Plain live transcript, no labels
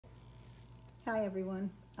Hi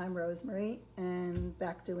everyone, I'm Rosemary and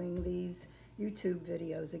back doing these YouTube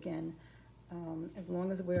videos again. As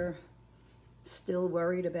long as we're still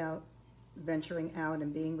worried about venturing out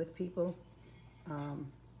and being with people,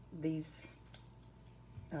 these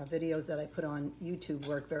videos that I put on YouTube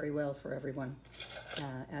work very well for everyone.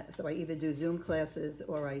 So I either do Zoom classes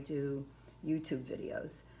or I do YouTube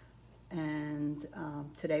videos. And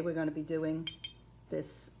today we're going to be doing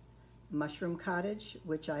this mushroom cottage,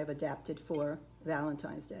 which I've adapted for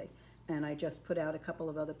Valentine's Day. And I just put out a couple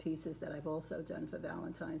of other pieces that I've also done for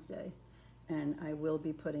Valentine's Day. And I will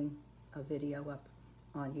be putting a video up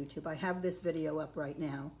on YouTube. I have this video up right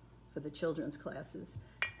now for the children's classes,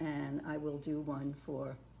 and I will do one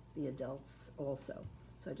for the adults also.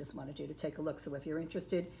 So I just wanted you to take a look. So if you're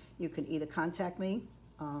interested, you can either contact me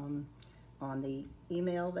on the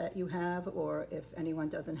email that you have, or if anyone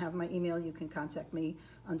doesn't have my email, you can contact me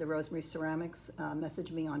under Rosemary Ceramics.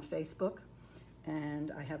 Message me on Facebook,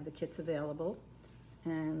 and I have the kits available.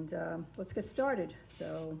 And let's get started.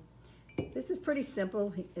 So this is pretty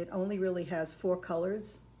simple. It only really has 4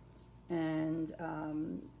 colors, and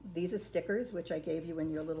these are stickers, which I gave you in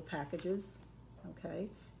your little packages, okay?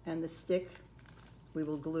 And the stick we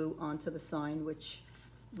will glue onto the sign, which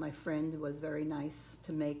my friend was very nice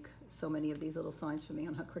to make so many of these little signs for me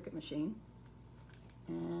on her Cricut machine.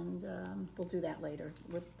 And we'll do that later.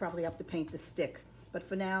 We'll probably have to paint the stick. But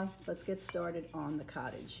for now, let's get started on the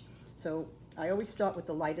cottage. So I always start with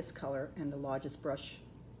the lightest color and the largest brush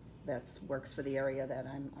that works for the area that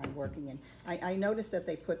I'm working in. I noticed that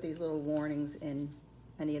they put these little warnings in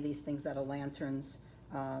any of these things that are lanterns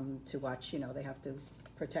to watch, they have to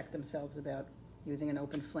protect themselves about using an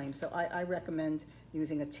open flame. So I recommend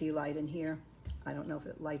using a tea light in here. I don't know if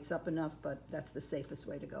it lights up enough, but that's the safest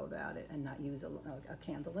way to go about it, and not use a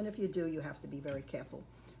candle. And if you do, you have to be very careful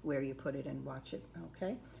where you put it and watch it,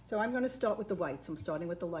 okay? So I'm going to start with the white. So I'm starting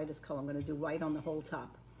with the lightest color. I'm going to do white on the whole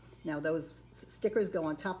top. Now those stickers go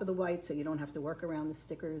on top of the white, so you don't have to work around the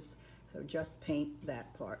stickers. So just paint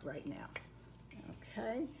that part right now.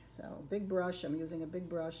 Okay, so big brush. I'm using a big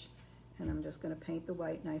brush, and I'm just going to paint the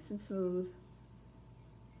white nice and smooth.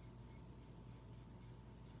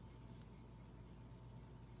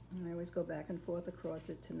 And I always go back and forth across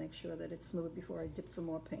it to make sure that it's smooth before I dip for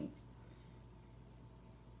more paint.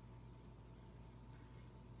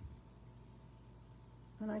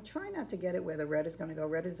 And I try not to get it where the red is going to go.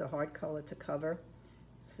 Red is a hard color to cover.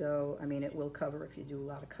 So, I mean, it will cover if you do a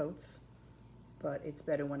lot of coats, but it's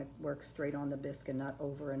better when it works straight on the bisque and not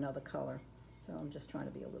over another color. So I'm just trying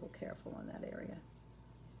to be a little careful on that area.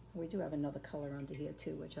 We do have another color under here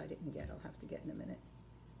too, which I didn't get. I'll have to get in a minute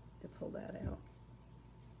to pull that out.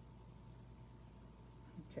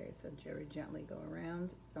 Okay, so very gently go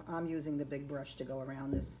around. I'm using the big brush to go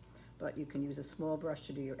around this, but you can use a small brush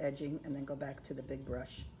to do your edging and then go back to the big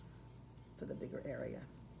brush for the bigger area.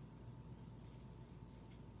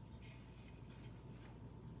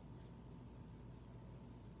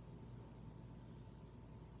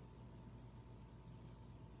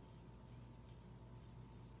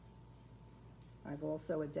 I've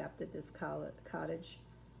also adapted this cottage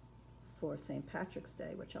for St. Patrick's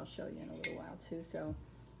Day, which I'll show you in a little while too. So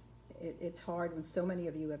it's hard when so many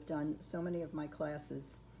of you have done so many of my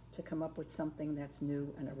classes to come up with something that's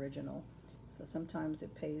new and original. So sometimes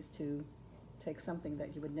it pays to take something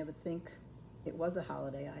that you would never think it was a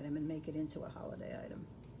holiday item and make it into a holiday item.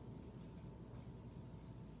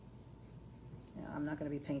 Now, I'm not going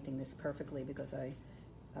to be painting this perfectly because I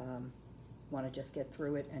want to just get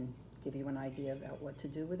through it and give you an idea about what to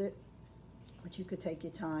do with it. But you could take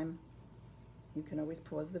your time. You can always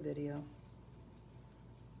pause the video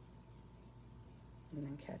and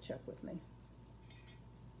then catch up with me.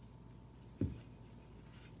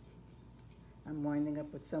 I'm winding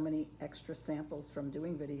up with so many extra samples from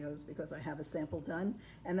doing videos because I have a sample done,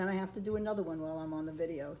 and then I have to do another one while I'm on the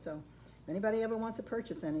video. So if anybody ever wants to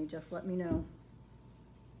purchase any, just let me know.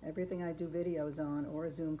 Everything I do videos on or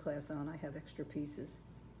a Zoom class on, I have extra pieces.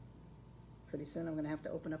 Pretty soon I'm going to have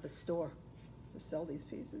to open up a store to sell these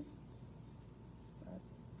pieces.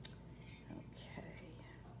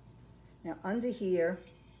 Now under here,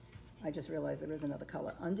 I just realized there is another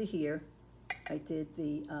color. Under here, I did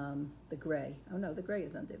the gray. Oh no, the gray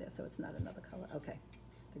is under there, so it's not another color. Okay,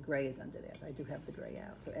 the gray is under there. I do have the gray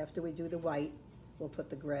out. So after we do the white, we'll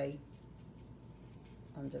put the gray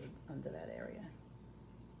under that area.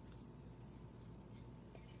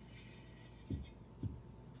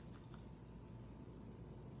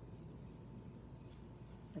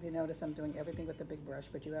 If you notice, I'm doing everything with the big brush,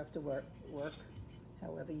 but you have to work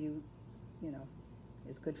however you know,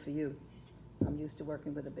 is good for you. I'm used to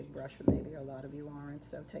working with a big brush, but maybe a lot of you aren't,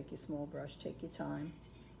 so take your small brush, take your time.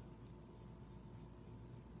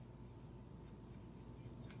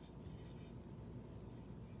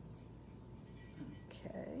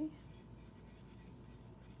 Okay.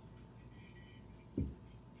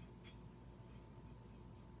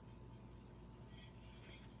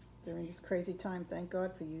 During this crazy time, thank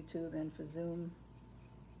God for YouTube and for Zoom.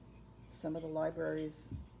 Some of the libraries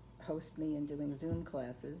host me in doing Zoom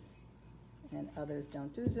classes, and others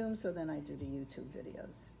don't do Zoom, so then I do the YouTube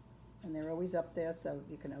videos. And they're always up there, so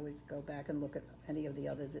you can always go back and look at any of the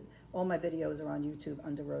others. All my videos are on YouTube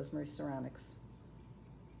under Rosemary Ceramics.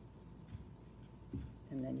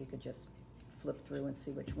 And then you could just flip through and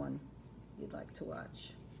see which one you'd like to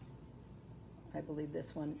watch. I believe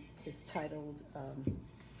this one is titled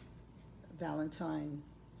Valentine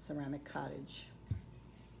Ceramic Cottage.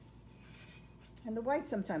 And the white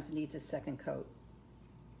sometimes needs a second coat.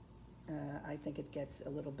 I think it gets a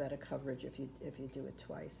little better coverage if you do it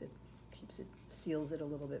twice. It seals it a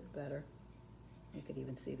little bit better. You could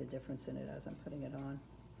even see the difference in it as I'm putting it on.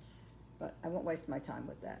 But I won't waste my time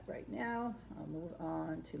with that right now. I'll move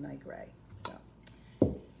on to my gray. So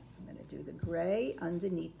I'm going to do the gray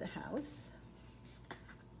underneath the house,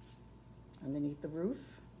 underneath the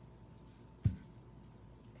roof.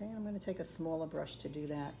 Okay, I'm going to take a smaller brush to do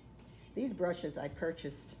that. These brushes I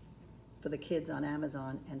purchased for the kids on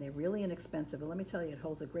Amazon, and they're really inexpensive. But let me tell you, it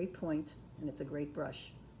holds a great point, and it's a great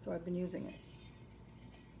brush. So I've been using it.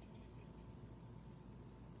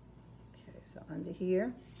 Okay, so under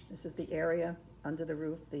here, this is the area under the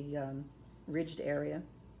roof, the ridged area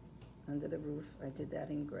under the roof. I did that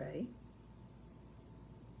in gray.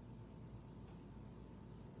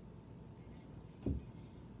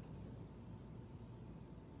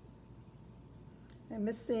 I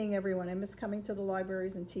miss seeing everyone. I miss coming to the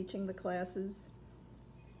libraries and teaching the classes,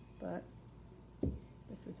 but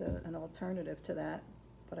this is an alternative to that.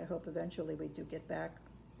 But I hope eventually we do get back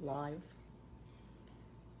live.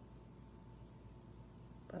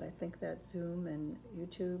 But I think that Zoom and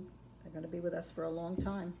YouTube are going to be with us for a long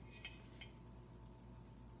time.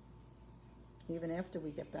 Even after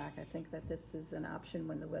we get back, I think that this is an option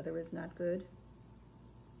when the weather is not good.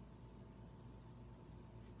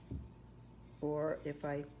 Or if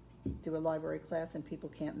I do a library class and people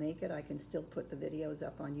can't make it, I can still put the videos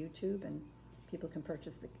up on YouTube, and people can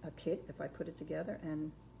purchase a kit if I put it together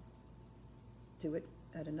and do it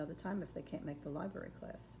at another time if they can't make the library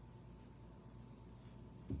class.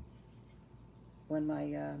 When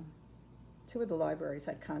my two of the libraries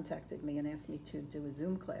had contacted me and asked me to do a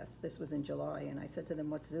Zoom class, this was in July, and I said to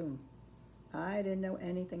them, "What's Zoom?" I didn't know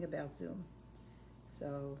anything about Zoom.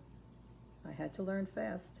 So I had to learn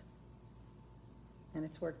fast, and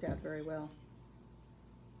it's worked out very well.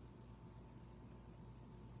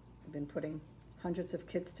 I've been putting hundreds of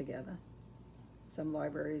kits together. Some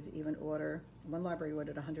libraries even one library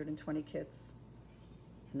ordered 120 kits.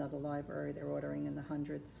 Another library, they're ordering in the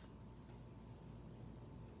hundreds.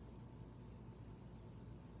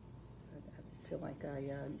 I feel like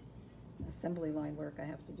assembly line work I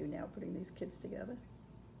have to do now, putting these kits together.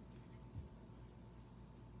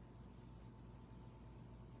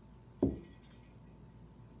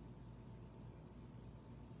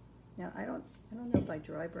 Now, I don't know if I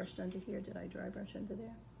dry brushed under here. Did I dry brush under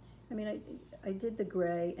there? I mean, I did the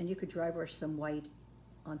gray, and you could dry brush some white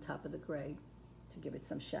on top of the gray to give it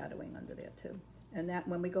some shadowing under there too. And that,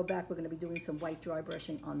 when we go back, we're going to be doing some white dry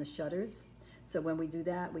brushing on the shutters. So when we do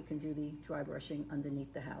that, we can do the dry brushing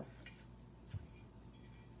underneath the house.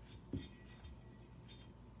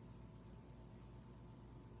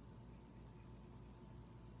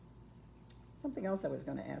 Something else I was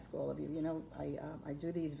going to ask all of you. You know, I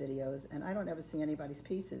do these videos, and I don't ever see anybody's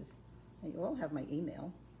pieces. And you all have my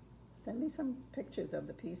email. Send me some pictures of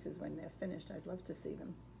the pieces when they're finished. I'd love to see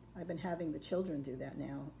them. I've been having the children do that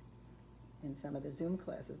now in some of the Zoom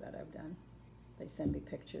classes that I've done. They send me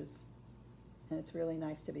pictures, and it's really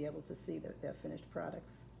nice to be able to see their finished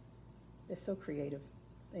products. They're so creative.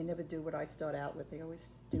 They never do what I start out with. They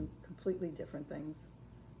always do completely different things.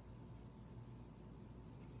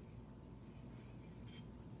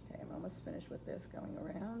 Okay, I'm almost finished with this, going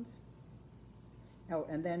around. Oh,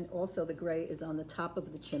 and then also the gray is on the top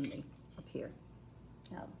of the chimney up here.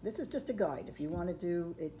 Now, this is just a guide. If you want to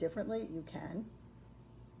do it differently, you can.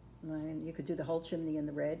 And you could do the whole chimney in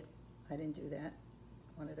the red. I didn't do that.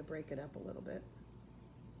 I wanted to break it up a little bit.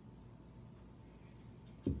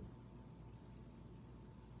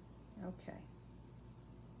 Okay.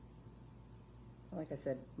 Like I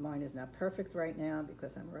said, mine is not perfect right now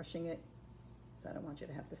because I'm rushing it. So I don't want you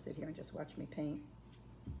to have to sit here and just watch me paint.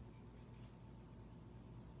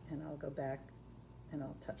 and I'll go back and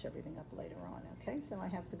I'll touch everything up later on, okay? So I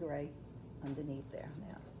have the gray underneath there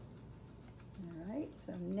now. All right,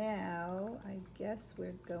 so now I guess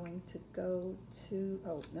we're going to go to,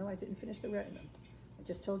 oh, no, I didn't finish the red. I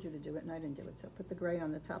just told you to do it and I didn't do it. So put the gray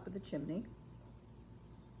on the top of the chimney.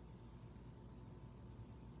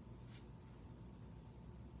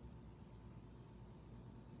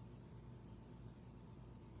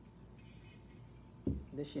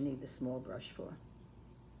 This you need the small brush for.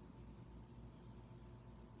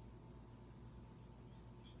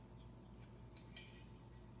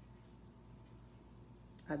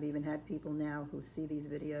 I've even had people now who see these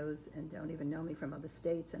videos and don't even know me from other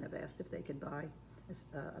states and have asked if they could buy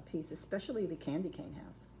a piece, especially the candy cane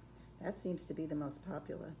house. That seems to be the most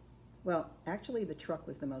popular. Well, actually the truck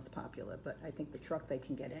was the most popular, but I think the truck they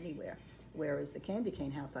can get anywhere, whereas the candy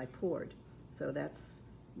cane house I poured, so that's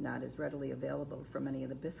not as readily available from any of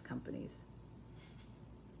the bisque companies.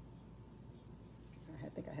 I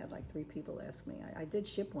think I had like 3 people ask me. I did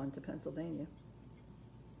ship one to Pennsylvania.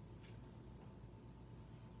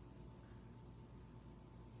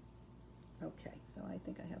 Okay, so I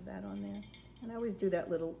think I have that on there. And I always do that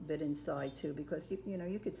little bit inside too, because you know,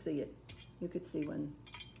 you could see it. You could see when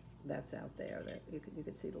that's out there, that you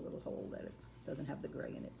could see the little hole that it doesn't have the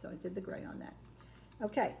gray in it. So I did the gray on that.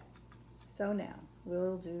 Okay, so now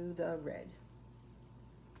we'll do the red.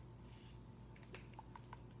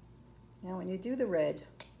 Now when you do the red,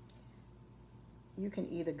 you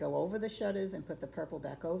can either go over the shutters and put the purple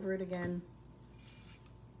back over it again,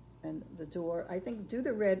 and the door, I think do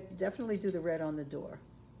the red, definitely do the red on the door.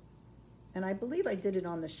 And I believe I did it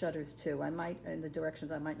on the shutters too. I might, in the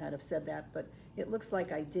directions, I might not have said that, but it looks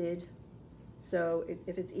like I did. So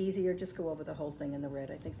if it's easier, just go over the whole thing in the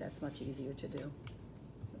red. I think that's much easier to do.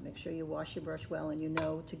 But make sure you wash your brush well, and you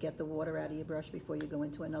know to get the water out of your brush before you go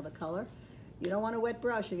into another color. You don't want a wet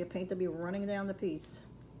brush or your paint will be running down the piece.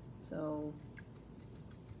 So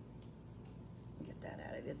get that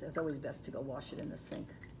out of it. It's always best to go wash it in the sink.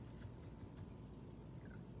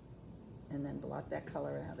 And then blot that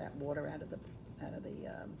color out, that water out of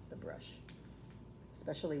the brush.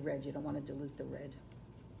 Especially red, you don't want to dilute the red.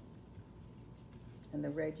 And the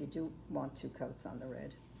red, you do want 2 coats on the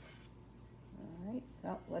red. All right,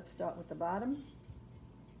 well, let's start with the bottom.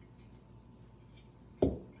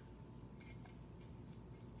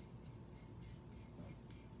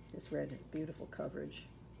 This red has beautiful coverage.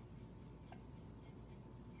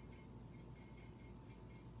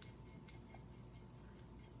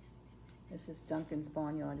 This is Duncan's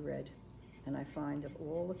Barnyard Red, and I find of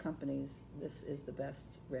all the companies, this is the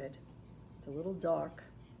best red. It's a little dark,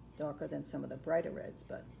 darker than some of the brighter reds,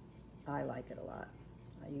 but I like it a lot.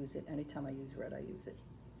 I use it, anytime I use red, I use it.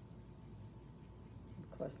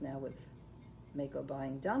 Of course, now with Mako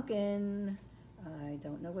buying Duncan, I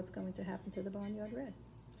don't know what's going to happen to the Barnyard Red.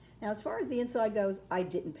 Now, as far as the inside goes, I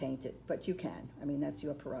didn't paint it, but you can. I mean, that's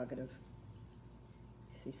your prerogative.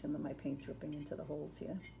 You see some of my paint dripping into the holes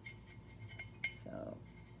here. So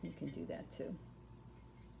you can do that too,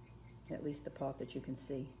 at least the part that you can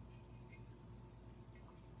see.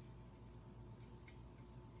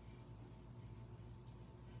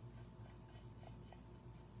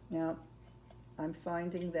 Now, I'm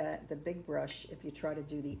finding that the big brush, if you try to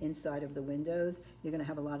do the inside of the windows, you're going to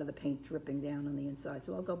have a lot of the paint dripping down on the inside.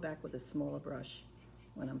 So I'll go back with a smaller brush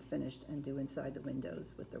when I'm finished and do inside the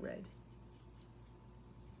windows with the red.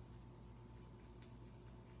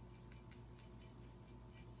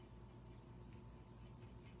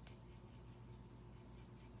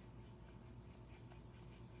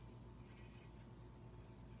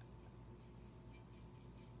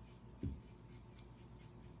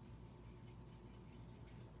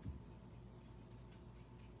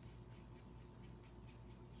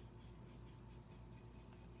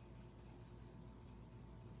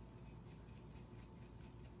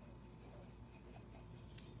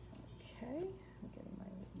 Okay,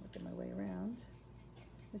 I'm working my way around.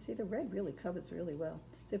 You see the red really covers really well.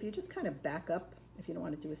 So if you just kind of back up, if you don't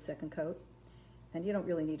want to do a second coat, and you don't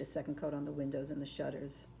really need a second coat on the windows and the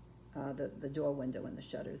shutters, the door window and the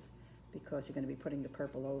shutters, because you're going to be putting the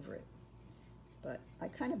purple over it. But I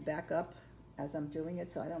kind of back up as I'm doing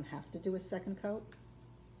it so I don't have to do a second coat.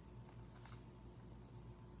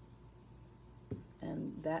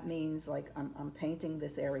 And that means like I'm painting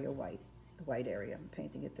this area white, the white area, I'm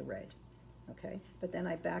painting it the red. Okay, but then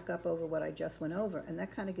I back up over what I just went over, and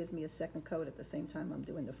that kind of gives me a second coat at the same time I'm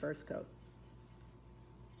doing the first coat.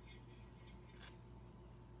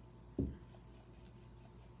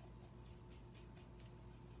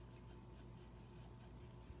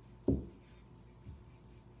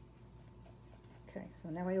 Okay, so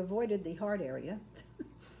now I avoided the hard area.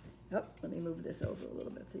 Oh, let me move this over a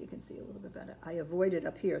little bit so you can see a little bit better. I avoided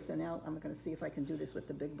up here, so now I'm gonna see if I can do this with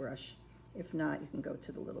the big brush. If not, you can go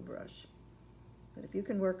to the little brush. But if you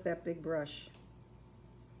can work that big brush,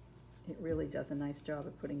 it really does a nice job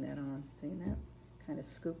of putting that on. See that? Kind of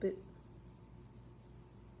scoop it,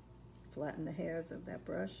 flatten the hairs of that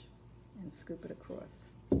brush, and scoop it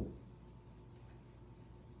across.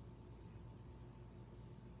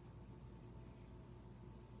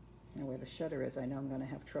 Now where the shutter is, I know I'm going to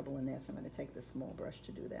have trouble in there, so I'm going to take the small brush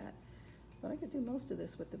to do that. But I could do most of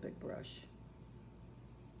this with the big brush.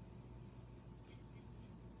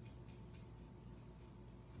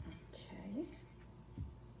 Okay.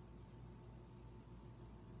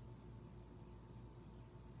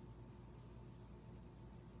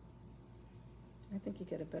 I think you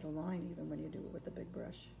get a better line even when you do it with the big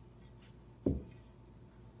brush.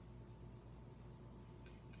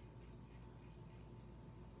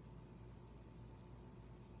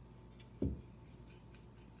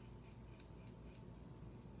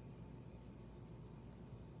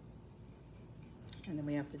 And then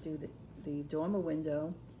we have to do the dormer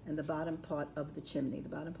window and the bottom part of the chimney,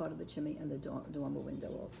 and the dormer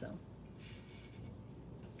window also.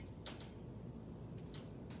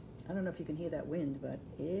 I don't know if you can hear that wind, but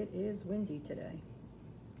it is windy today.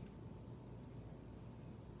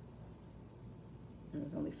 And it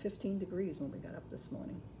was only 15 degrees when we got up this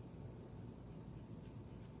morning.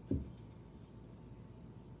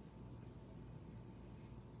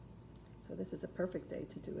 So this is a perfect day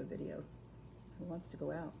to do a video. Who wants to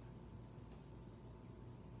go out?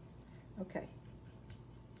 Okay.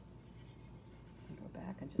 I'll go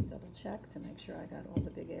back and just double check to make sure I got all the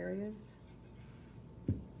big areas.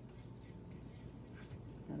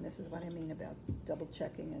 And this is what I mean about double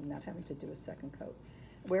checking and not having to do a second coat.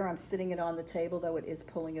 Where I'm sitting it on the table, though, it is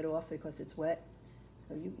pulling it off because it's wet.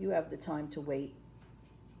 So you have the time to wait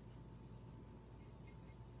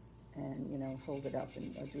and, you know, hold it up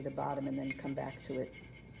and or do the bottom and then come back to it.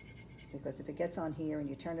 Because if it gets on here and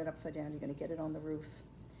you turn it upside down, you're going to get it on the roof.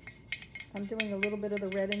 I'm doing a little bit of the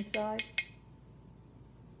red inside,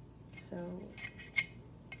 so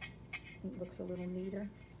it looks a little neater.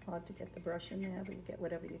 Hard to get the brush in there, but you get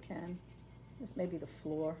whatever you can. This may be the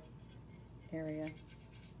floor area.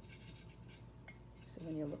 So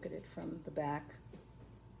when you look at it from the back,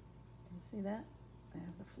 you see that? I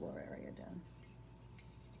have the floor area done.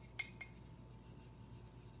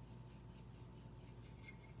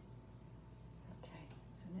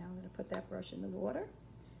 Now I'm going to put that brush in the water,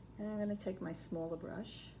 and I'm going to take my smaller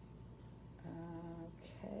brush,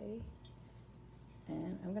 okay,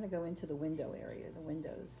 and I'm going to go into the window area, the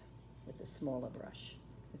windows, with the smaller brush.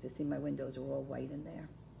 As you see, my windows are all white in there.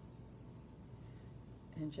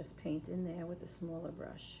 And just paint in there with the smaller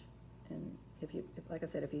brush. And like I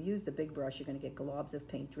said, if you use the big brush, you're going to get globs of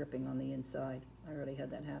paint dripping on the inside. I already had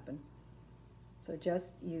that happen. So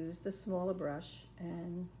just use the smaller brush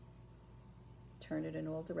and turn it in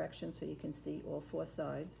all directions so you can see all four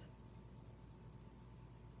sides.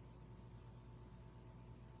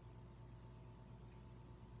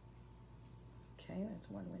 Okay, that's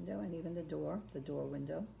one window, and even the door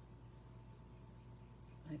window.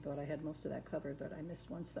 I thought I had most of that covered, but I missed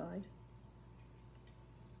one side.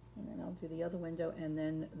 And then I'll do the other window, and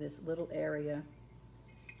then this little area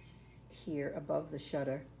here above the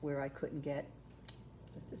shutter where I couldn't get,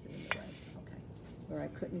 this is in the way, okay, where I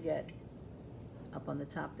couldn't get up on the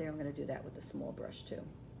top there. I'm going to do that with the small brush too.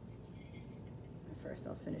 And first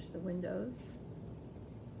I'll finish the windows.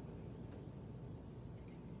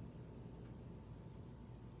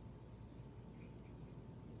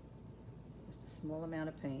 Just a small amount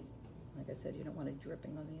of paint. Like I said, you don't want it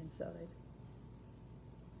dripping on the inside.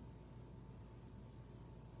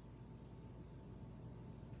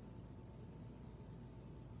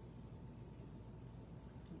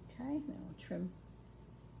 Okay, now I'll trim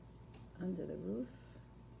under the roof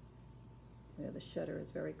where the shutter is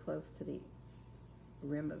very close to the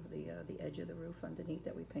rim of the edge of the roof underneath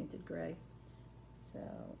that we painted gray. So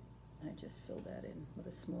I just fill that in with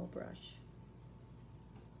a small brush.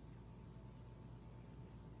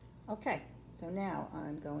 Okay, so now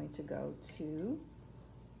I'm going to go to,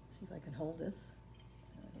 see if I can hold this.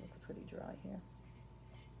 It looks pretty dry here.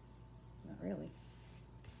 Not really.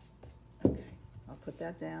 Okay, I'll put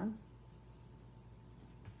that down.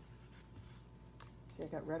 See, I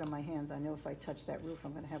got red on my hands. I know if I touch that roof,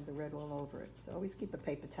 I'm going to have the red all over it. So always keep a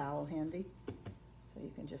paper towel handy so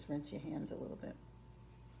you can just rinse your hands a little bit.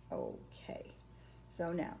 Okay,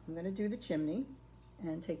 so now I'm going to do the chimney,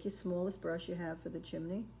 and take your smallest brush you have for the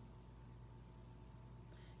chimney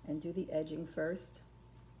and do the edging first.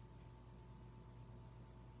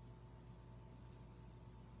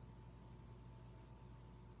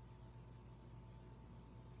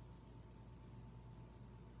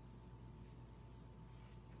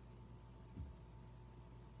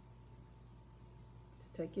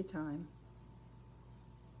 Just take your time.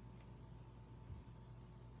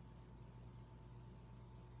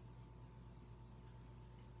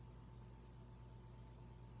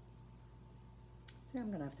 See,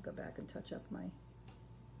 I'm gonna have to go back and touch up my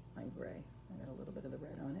gray. I got a little bit of the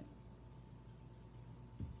red on it.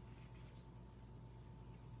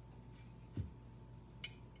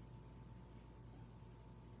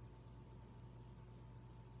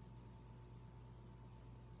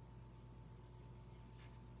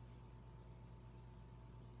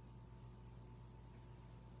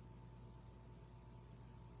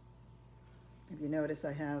 If you notice,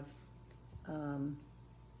 I have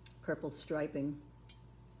purple striping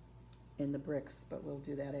in the bricks, but we'll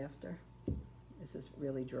do that after. This is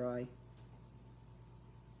really dry.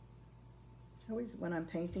 Always, when I'm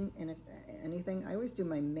painting in anything, I always do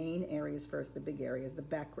my main areas first, the big areas, the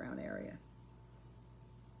background area.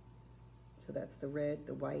 So that's the red,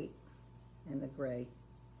 the white, and the gray.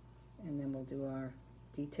 And then we'll do our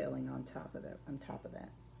detailing on top of that.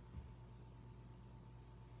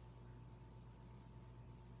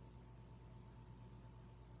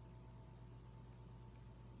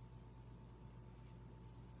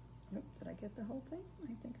 Nope, did I get the whole thing?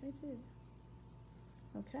 I think I did.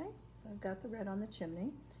 Okay, so I've got the red on the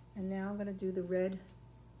chimney, and now I'm going to do the red.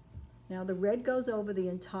 Now the red goes over the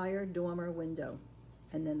entire dormer window,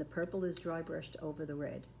 and then the purple is dry brushed over the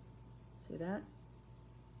red. See that?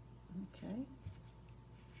 Okay.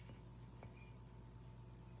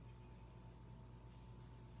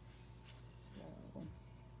 So,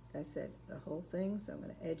 like I said, the whole thing, so I'm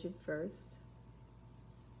going to edge it first.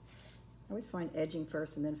 I always find edging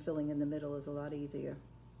first and then filling in the middle is a lot easier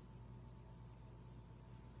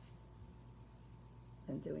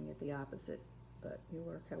than doing it the opposite, but you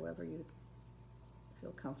work however you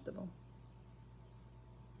feel comfortable.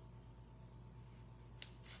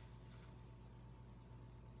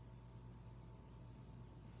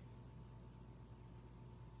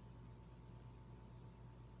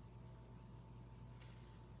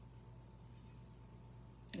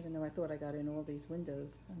 Even though I thought I got in all these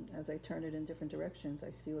windows, and as I turn it in different directions, I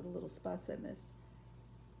see all the little spots I missed.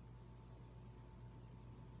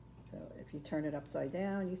 So if you turn it upside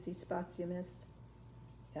down, you see spots you missed.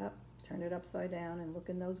 Yep, turn it upside down and look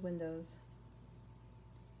in those windows.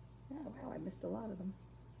 Yeah, wow, I missed a lot of them.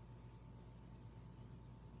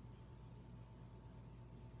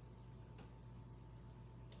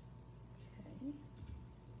 Okay.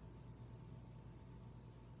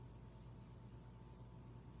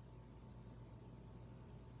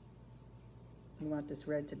 You want this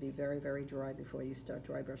red to be very, very dry before you start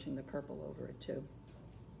dry brushing the purple over it too.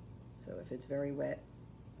 So if it's very wet,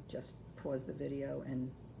 just pause the video and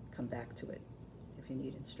come back to it if you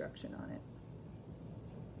need instruction on it.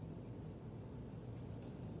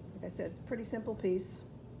 Like I said, it's a pretty simple piece.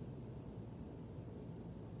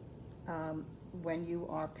 When you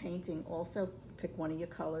are painting, also pick one of your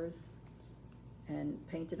colors and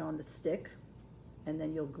paint it on the stick, and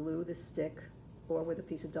then you'll glue the stick, or with a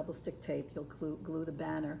piece of double stick tape, you'll glue the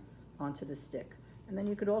banner onto the stick. And then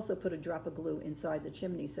you could also put a drop of glue inside the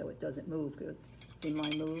chimney so it doesn't move, because see,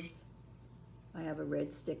 mine moves. I have a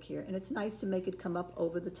red stick here, and it's nice to make it come up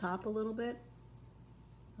over the top a little bit,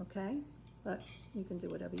 okay? But you can do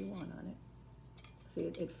whatever you want on it. See,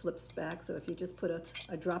 it flips back, so if you just put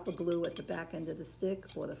a drop of glue at the back end of the stick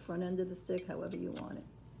or the front end of the stick, however you want it,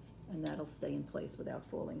 and that'll stay in place without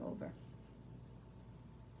falling over.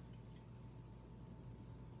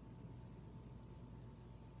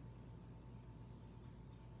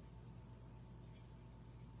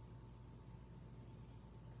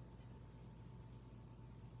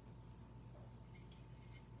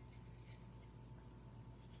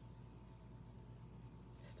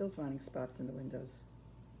 Still finding spots in the windows.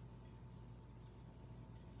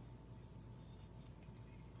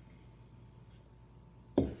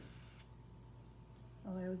 All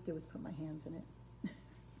I always do is put my hands in it.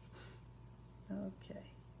 Okay.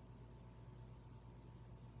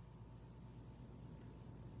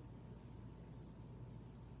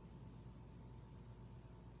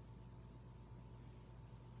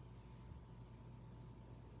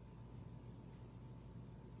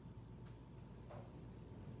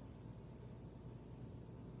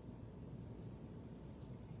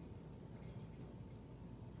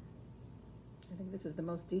 I think this is the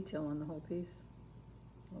most detail on the whole piece.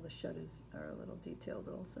 Well, the shutters are a little detailed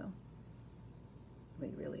also. But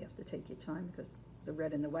you really have to take your time because the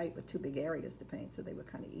red and the white were two big areas to paint, so they were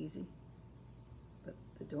kind of easy. But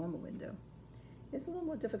the dormer window is a little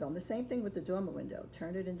more difficult. And the same thing with the dormer window.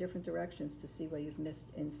 Turn it in different directions to see where you've missed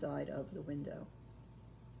inside of the window.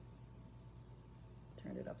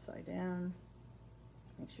 Turn it upside down.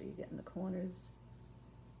 Make sure you get in the corners.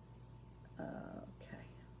 Okay.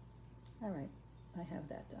 All right, I have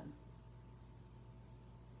that done.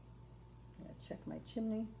 I'm gonna check my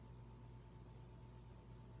chimney.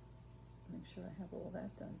 Make sure I have all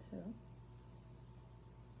that done too.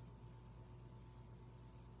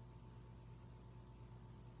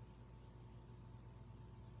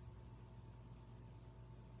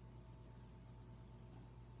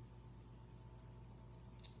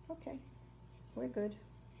 Okay, we're good.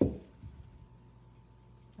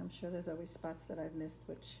 I'm sure there's always spots that I've missed,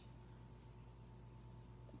 which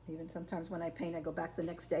even sometimes when I paint, I go back the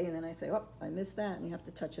next day and then I say, oh, I missed that, and you have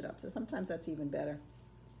to touch it up. So sometimes that's even better.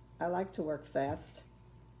 I like to work fast,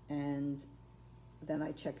 and then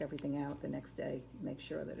I check everything out the next day, make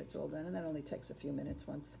sure that it's all done, and that only takes a few minutes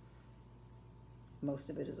once most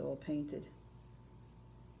of it is all painted.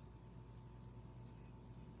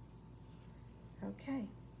 Okay,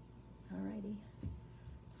 alrighty.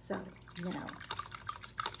 So now,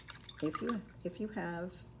 if you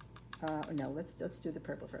have, no, let's do the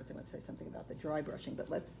purple first. I want to say something about the dry brushing, but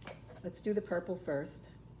let's do the purple first.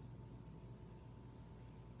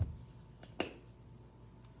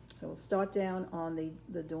 So we'll start down on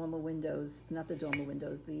the dormer windows, not the dormer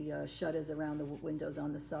windows, the shutters around the windows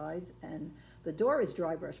on the sides, and the door is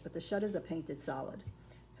dry brush, but the shutters are painted solid.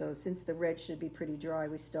 So since the red should be pretty dry,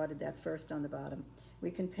 we started that first on the bottom.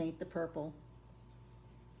 We can paint the purple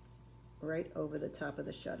right over the top of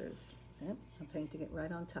the shutters. So, yep, I'm painting it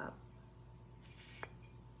right on top.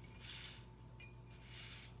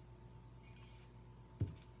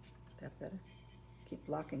 That better? Keep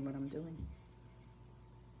blocking what I'm doing.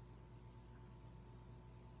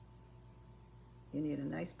 You need a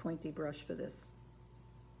nice pointy brush for this.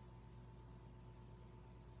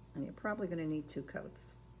 And you're probably going to need 2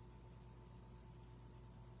 coats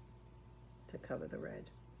to cover the red.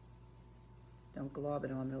 Don't glob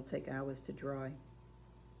it on, it'll take hours to dry.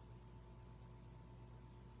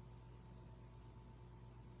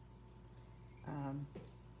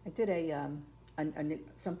 I did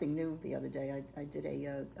something new the other day. I did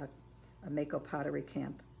a Mako pottery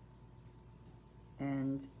camp,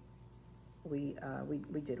 and we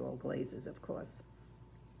did all glazes, of course,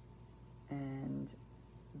 and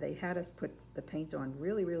they had us put the paint on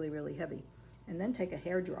really, really, really heavy, and then take a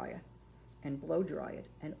hair dryer and blow dry it,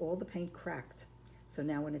 and all the paint cracked. So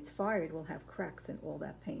now when it's fired, we'll have cracks in all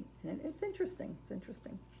that paint, and it's interesting. It's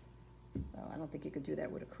interesting. Oh, I don't think you could do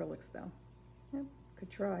that with acrylics, though. Yep, could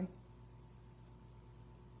try.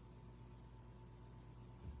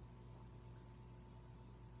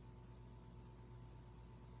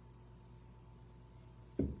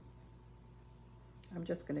 I'm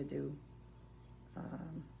just going to do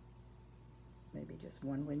maybe just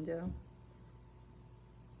one window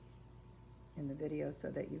in the video so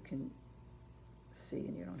that you can see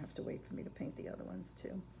and you don't have to wait for me to paint the other ones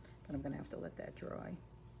too. But I'm going to have to let that dry.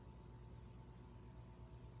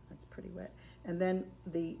 That's pretty wet. And then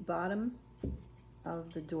the bottom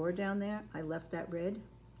of the door down there, I left that red,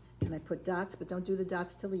 and I put dots, but don't do the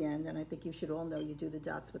dots till the end. And I think you should all know you do the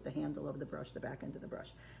dots with the handle of the brush, the back end of the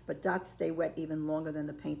brush. But dots stay wet even longer than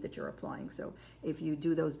the paint that you're applying. So if you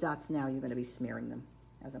do those dots now, you're going to be smearing them,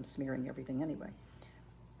 as I'm smearing everything anyway.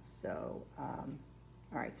 So, all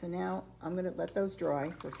right, so now I'm going to let those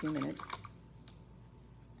dry for a few minutes.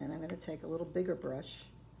 And I'm going to take a little bigger brush,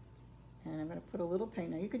 and I'm going to put a little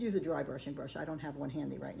paint. Now, you could use a dry brushing brush. I don't have one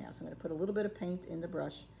handy right now. So I'm going to put a little bit of paint in the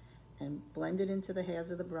brush and blend it into the hairs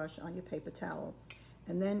of the brush on your paper towel.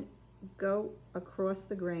 And then go across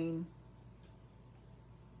the grain.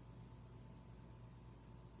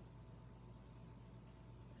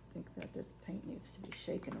 I think that this paint needs to be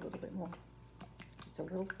shaken a little bit more. It's a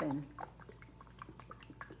little thin.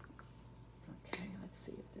 Okay, let's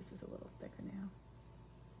see if this is a little thicker now.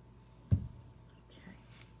 Okay.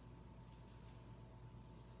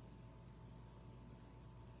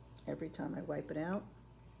 Every time I wipe it out,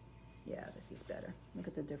 yeah, this is better. Look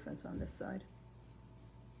at the difference on this side.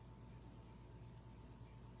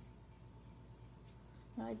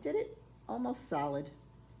 Now, I did it almost solid,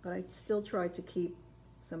 but I still tried to keep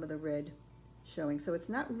some of the red showing. So it's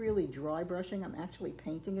not really dry brushing. I'm actually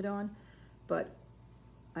painting it on, but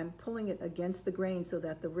I'm pulling it against the grain so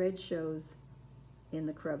that the red shows in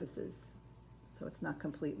the crevices. So it's not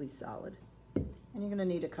completely solid. And you're going to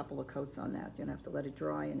need a couple of coats on that. You're going to have to let it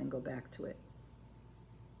dry and then go back to it.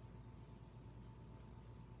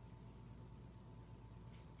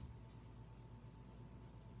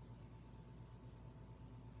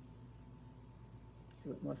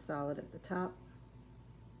 Do it more solid at the top.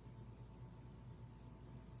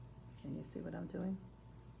 Can you see what I'm doing?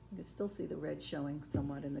 You can still see the red showing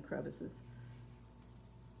somewhat in the crevices.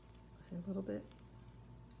 a little bit.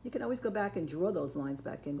 You can always go back and draw those lines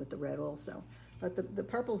back in with the red also. But the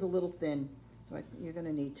purple's a little thin, so you're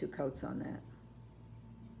gonna need 2 coats on that.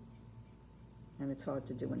 And it's hard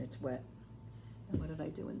to do when it's wet. And what did I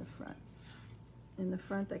do in the front? In the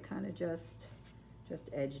front, I kind of just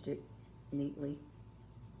edged it neatly.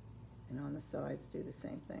 And on the sides, do the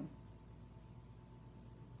same thing.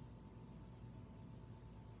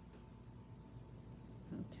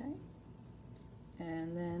 Okay.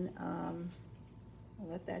 And then I'll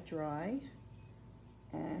let that dry.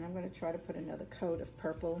 And I'm going to try to put another coat of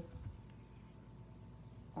purple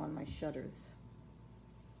on my shutters.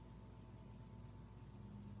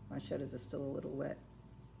 My shutters are still a little wet.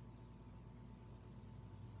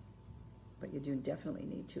 But you do definitely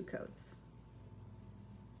need 2 coats.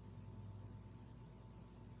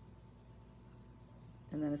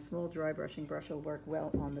 And then a small dry brushing brush will work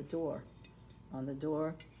well on the door. On the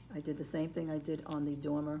door, I did the same thing I did on the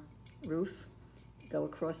dormer roof. Go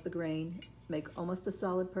across the grain, make almost a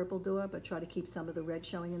solid purple door, but try to keep some of the red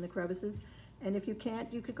showing in the crevices. And if you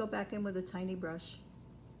can't, you could go back in with a tiny brush.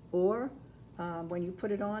 Or when you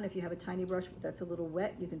put it on, if you have a tiny brush that's a little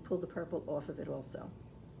wet, you can pull the purple off of it also.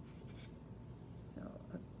 So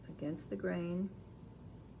against the grain.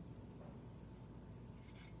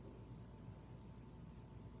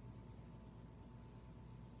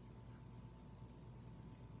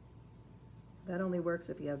 That only works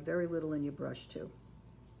if you have very little in your brush too.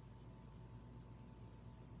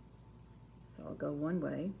 So I'll go one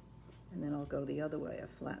way, and then I'll go the other way. I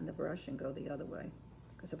flatten the brush and go the other way.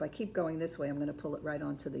 Because if I keep going this way, I'm going to pull it right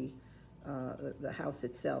onto the house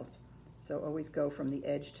itself. So always go from the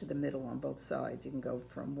edge to the middle on both sides. You can go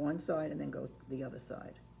from one side and then go the other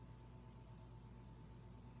side.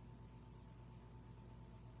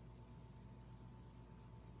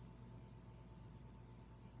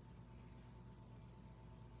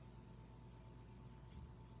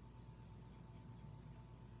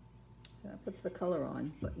 So that puts the color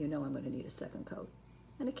on, but you know I'm going to need a second coat.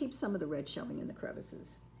 And it keeps some of the red showing in the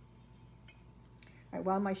crevices. All right,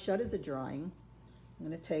 while my shutters are drying, I'm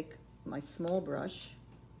going to take my small brush,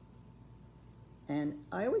 and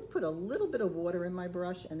I always put a little bit of water in my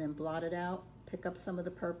brush and then blot it out, pick up some of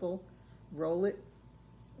the purple, roll it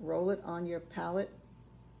on your palette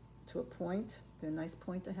to a point, to a nice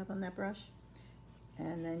point to have on that brush,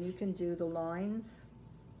 and then you can do the lines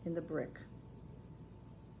in the brick.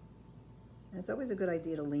 And it's always a good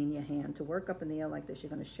idea to lean your hand. To work up in the air like this, you're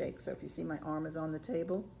going to shake. So if you see my arm is on the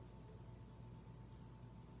table,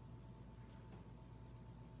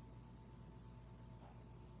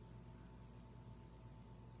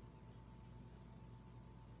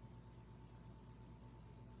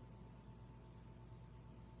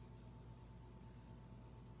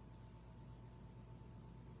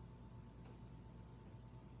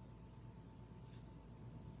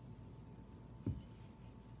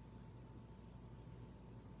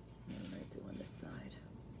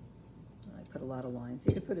 put a lot of lines.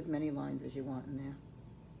 You can put as many lines as you want in there.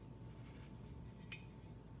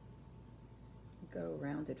 Go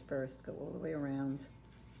around it first, go all the way around.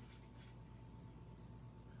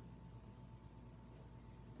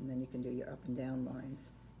 And then you can do your up and down lines.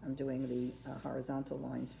 I'm doing the horizontal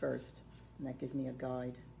lines first, and that gives me a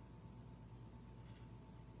guide.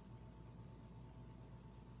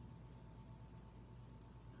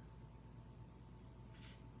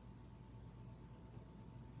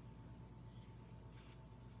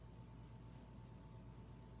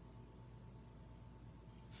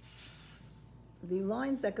 The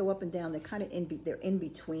lines that go up and down, they're kind of they're in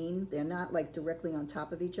between. They're not like directly on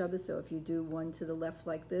top of each other. So if you do one to the left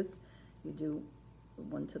like this, you do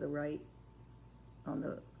one to the right on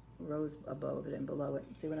the rows above it and below it.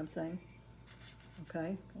 See what I'm saying?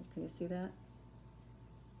 Okay, can you see that?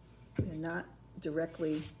 They're not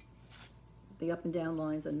directly, the up and down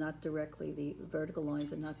lines are not directly, the vertical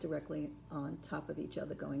lines are not directly on top of each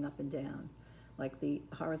other going up and down. Like the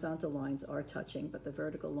horizontal lines are touching, but the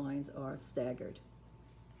vertical lines are staggered.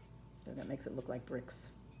 So that makes it look like bricks.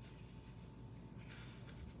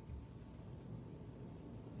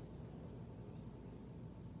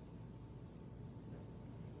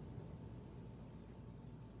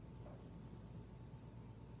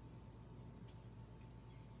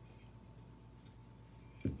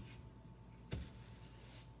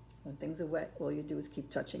 When things are wet, all you do is keep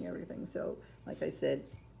touching everything. So, like I said,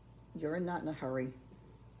 you're not in a hurry.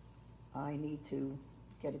 I need to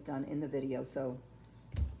get it done in the video, so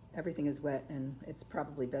everything is wet, and it's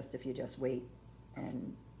probably best if you just wait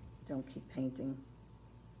and don't keep painting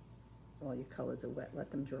while your colors are wet.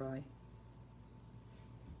 Let them dry.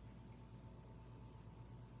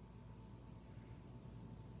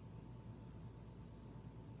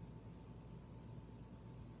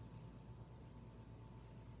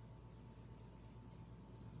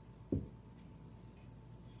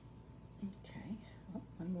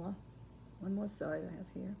 one more side I have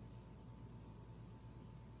here.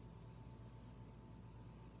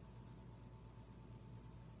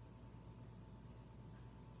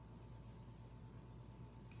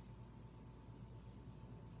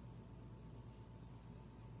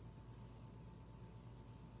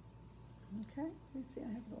 Okay, you see I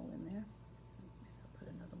have it all in there. Maybe I'll put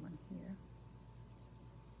another one here.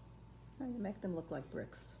 Trying to make them look like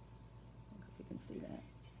bricks. I hope you can see that.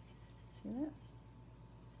 See that?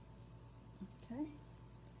 Okay.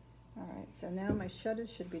 All right, so now my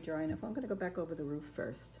shutters should be dry enough. I'm going to go back over the roof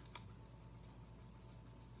first,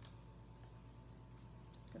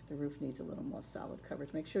 because the roof needs a little more solid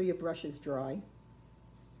coverage. Make sure your brush is dry.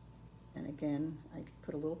 And again, I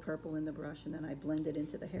put a little purple in the brush, and then I blend it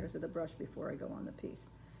into the hairs of the brush before I go on the piece.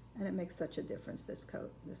 And it makes such a difference, this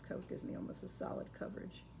coat. This coat gives me almost a solid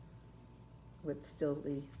coverage with still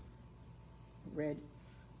the red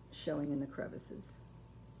showing in the crevices.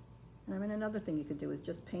 And I mean, another thing you could do is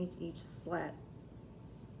just paint each slat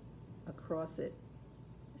across it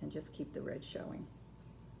and just keep the red showing.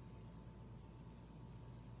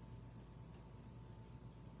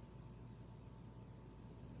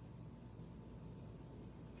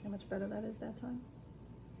 How much better that is that time?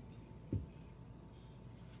 And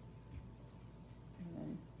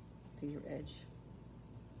then do your edge.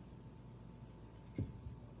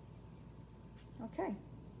 Okay.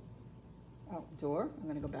 Oh, door. I'm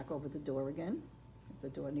going to go back over the door again, because the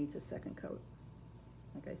door needs a second coat.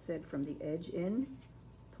 Like I said, from the edge in,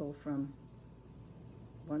 pull from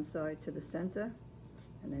one side to the center,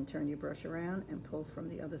 and then turn your brush around and pull from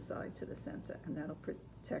the other side to the center, and that'll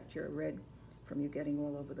protect your red from you getting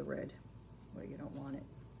all over the red where you don't want it.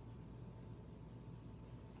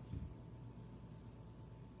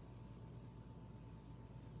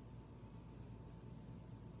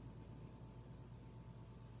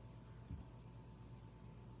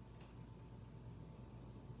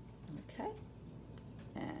 Okay,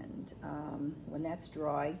 and when that's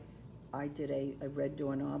dry, I did a red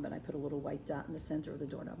doorknob, and I put a little white dot in the center of the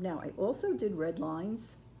doorknob. Now, I also did red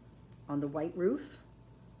lines on the white roof,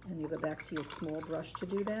 and you go back to your small brush to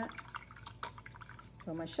do that.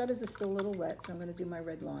 So my shutters are still a little wet, so I'm going to do my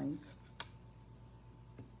red lines.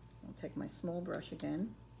 I'll take my small brush again,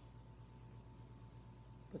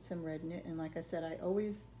 put some red in it, and like I said, I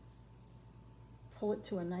always pull it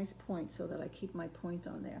to a nice point so that I keep my point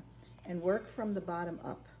on there, and work from the bottom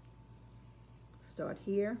up. Start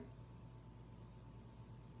here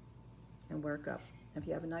and work up. If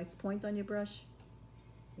you have a nice point on your brush,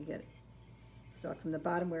 you get it. Start from the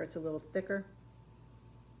bottom where it's a little thicker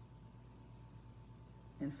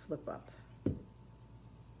and flip up.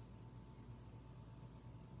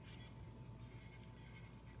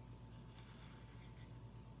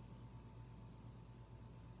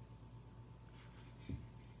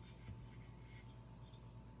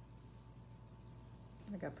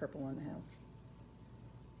 I got purple on the house.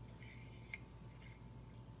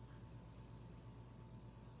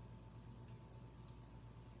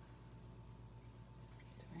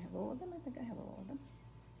 All of them? I think I have all of them.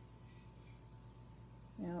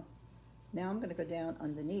 Now I'm going to go down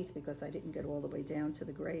underneath, because I didn't get all the way down to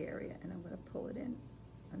the gray area, and I'm going to pull it in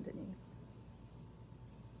underneath.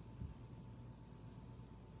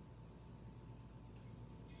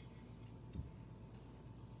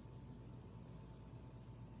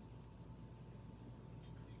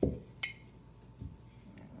 That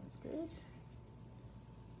one's good.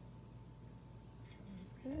 That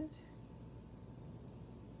one's good.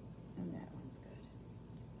 And that one's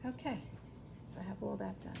good. Okay, so I have all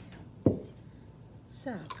that done now.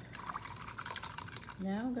 So,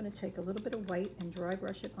 now I'm going to take a little bit of white and dry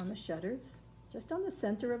brush it on the shutters, just on the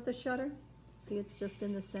center of the shutter. See, it's just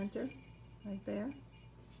in the center, right there.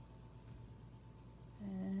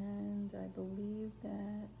 And I believe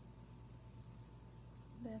that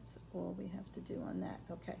that's all we have to do on that.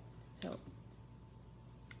 Okay, so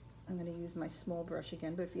I'm going to use my small brush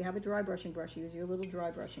again, but if you have a dry brushing brush, use your little dry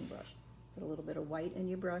brushing brush. Put a little bit of white in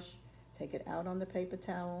your brush, take it out on the paper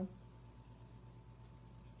towel,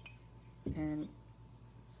 and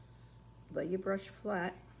lay your brush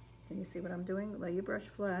flat. Can you see what I'm doing? Lay your brush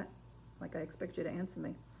flat, like I expect you to answer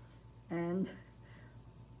me. And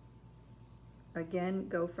again,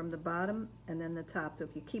 go from the bottom and then the top. So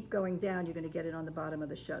if you keep going down, you're going to get it on the bottom of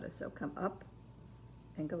the shutter. So come up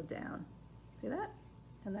and go down. See that?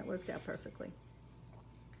 And that worked out perfectly.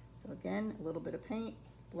 So again, a little bit of paint,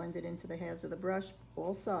 blend it into the hairs of the brush,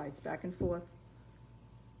 all sides, back and forth,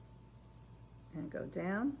 and go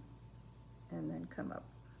down, and then come up.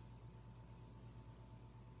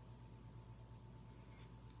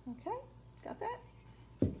 Okay, got that?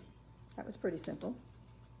 That was pretty simple.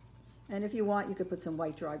 And if you want, you could put some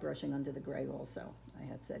white dry brushing under the gray also. I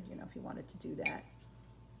had said, you know, if you wanted to do that.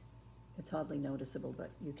 It's hardly noticeable,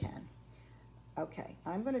 but you can. Okay,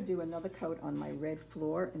 I'm going to do another coat on my red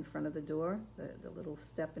floor in front of the door, the little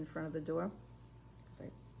step in front of the door,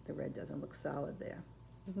 because the red doesn't look solid there.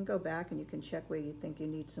 You can go back and you can check where you think you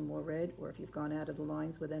need some more red, or if you've gone out of the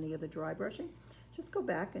lines with any of the dry brushing, just go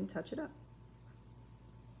back and touch it up.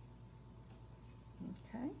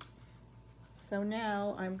 Okay, so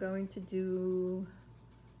now I'm going to do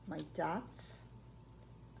my dots.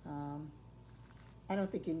 I don't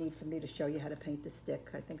think you need for me to show you how to paint the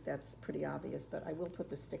stick. I think that's pretty obvious, but I will put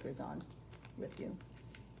the stickers on with you.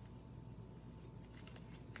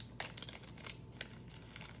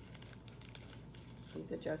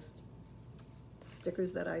 These are just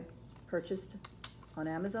stickers that I purchased on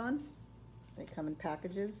Amazon. They come in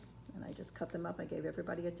packages, and I just cut them up. I gave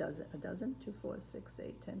everybody a dozen, 2, 4, 6,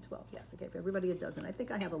 8, 10, 12. Yes, I gave everybody a dozen. I think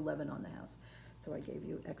I have 11 on the house, so I gave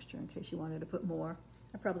you extra in case you wanted to put more.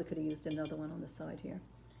 I probably could have used another one on the side here.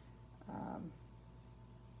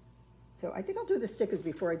 So I think I'll do the stickers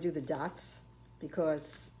before I do the dots,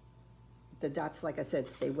 because the dots, like I said,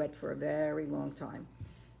 stay wet for a very long time.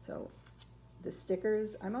 So the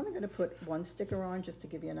stickers, I'm only going to put one sticker on just to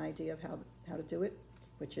give you an idea of how to do it,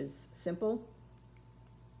 which is simple.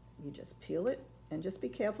 You just peel it, and just be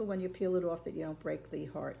careful when you peel it off that you don't break the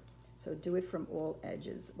heart. So do it from all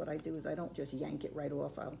edges. What I do is I don't just yank it right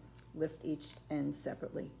off. I'll lift each end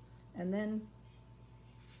separately. And then,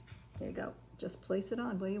 there you go. Just place it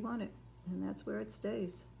on where you want it, and that's where it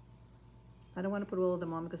stays. I don't want to put all of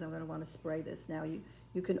them on because I'm going to want to spray this. Now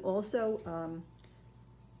you can also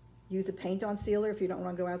use a paint-on sealer if you don't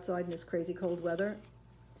want to go outside in this crazy cold weather.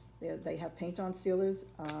 They have paint-on sealers.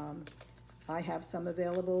 I have some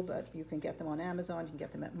available, but you can get them on Amazon. You can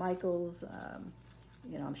get them at Michael's.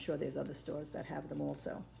 You know, I'm sure there's other stores that have them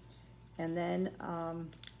also. And then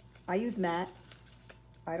I use matte.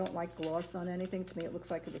 I don't like gloss on anything. To me, it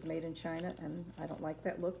looks like it was made in China, and I don't like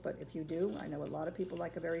that look, but if you do, I know a lot of people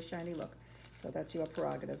like a very shiny look, so that's your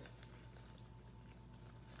prerogative.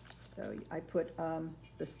 So I put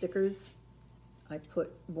the stickers, I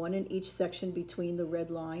put one in each section between the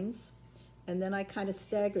red lines, and then I kind of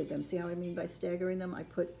staggered them. See how I mean by staggering them? I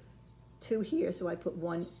put 2 here, so I put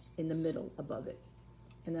 1 in the middle above it,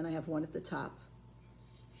 and then I have 1 at the top.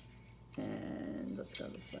 And let's go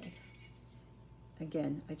this way.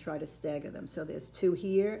 Again, I try to stagger them. So there's 2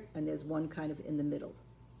 here, and there's 1 kind of in the middle.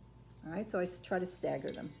 All right, so I try to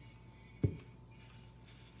stagger them.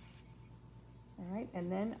 All right,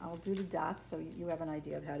 and then I'll do the dots so you have an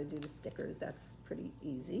idea of how to do the stickers. That's pretty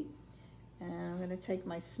easy. And I'm going to take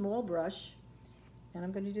my small brush, and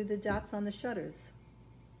I'm going to do the dots on the shutters.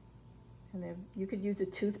 And then you could use a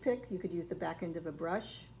toothpick. You could use the back end of a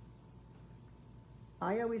brush.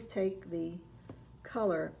 I always take the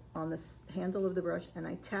color on the handle of the brush and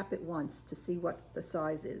I tap it once to see what the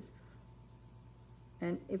size is.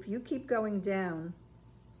 And if you keep going down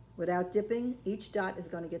without dipping, each dot is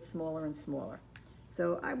going to get smaller and smaller.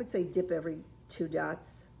 So I would say dip every 2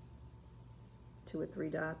 dots, 2 or 3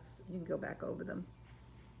 dots. You can go back over them.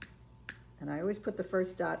 And I always put the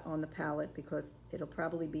first dot on the palette because it'll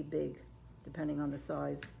probably be big depending on the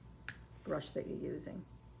size brush that you're using.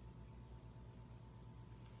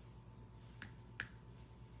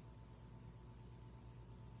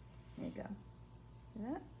 There you go. See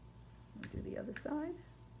that? I'll do the other side.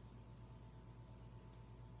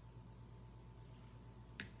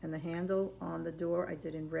 And the handle on the door I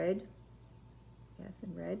did in red. Yes,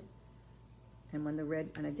 in red. And when the red,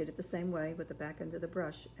 and I did it the same way with the back end of the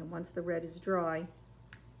brush. And once the red is dry,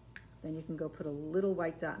 then you can go put a little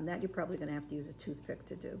white dot, and that you're probably going to have to use a toothpick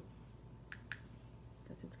to do.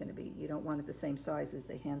 Because it's going to be, you don't want it the same size as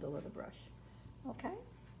the handle of the brush. Okay,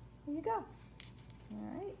 there you go.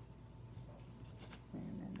 All right.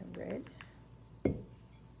 And then the red.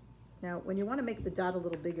 Now, when you want to make the dot a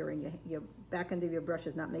little bigger and your back end of your brush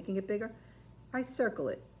is not making it bigger, I circle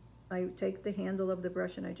it. I take the handle of the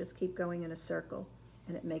brush and I just keep going in a circle,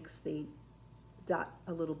 and it makes the dot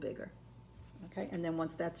a little bigger. Okay, and then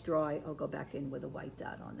once that's dry, I'll go back in with a white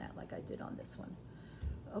dot on that like I did on this one.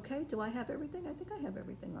 Okay, do I have everything? I think I have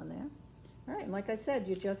everything on there. All right, and like I said,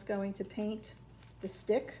 you're just going to paint the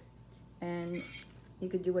stick, and you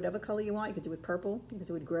could do whatever color you want. You could do it purple, you could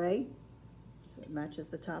do it gray, so it matches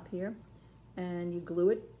the top here. And you glue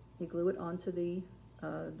it onto the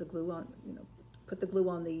glue on, you know, put the glue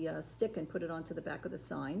on the stick and put it onto the back of the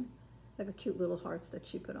sign, like a cute little hearts that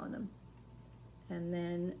she put on them. And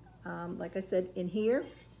then, like I said, in here,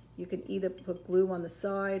 you can either put glue on the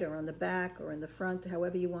side or on the back or in the front,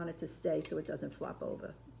 however you want it to stay so it doesn't flop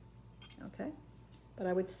over. Okay? But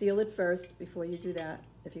I would seal it first before you do that.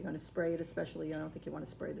 If you're gonna spray it especially, I don't think you wanna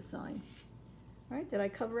spray the sign. All right, did I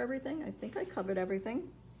cover everything? I think I covered everything.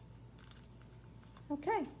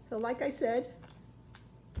 Okay, so like I said,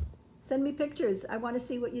 send me pictures. I wanna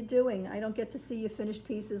see what you're doing. I don't get to see your finished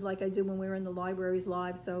pieces like I do when we're in the libraries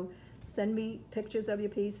live, so send me pictures of your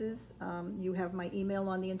pieces. You have my email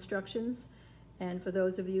on the instructions. And for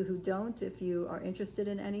those of you who don't, if you are interested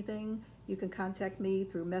in anything, you can contact me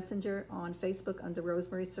through Messenger on Facebook under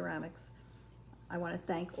Rosemary Ceramics. I want to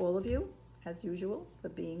thank all of you, as usual, for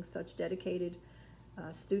being such dedicated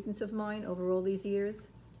students of mine over all these years.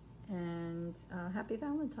 And happy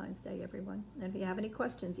Valentine's Day, everyone. And if you have any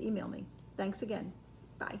questions, email me. Thanks again.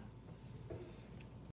 Bye.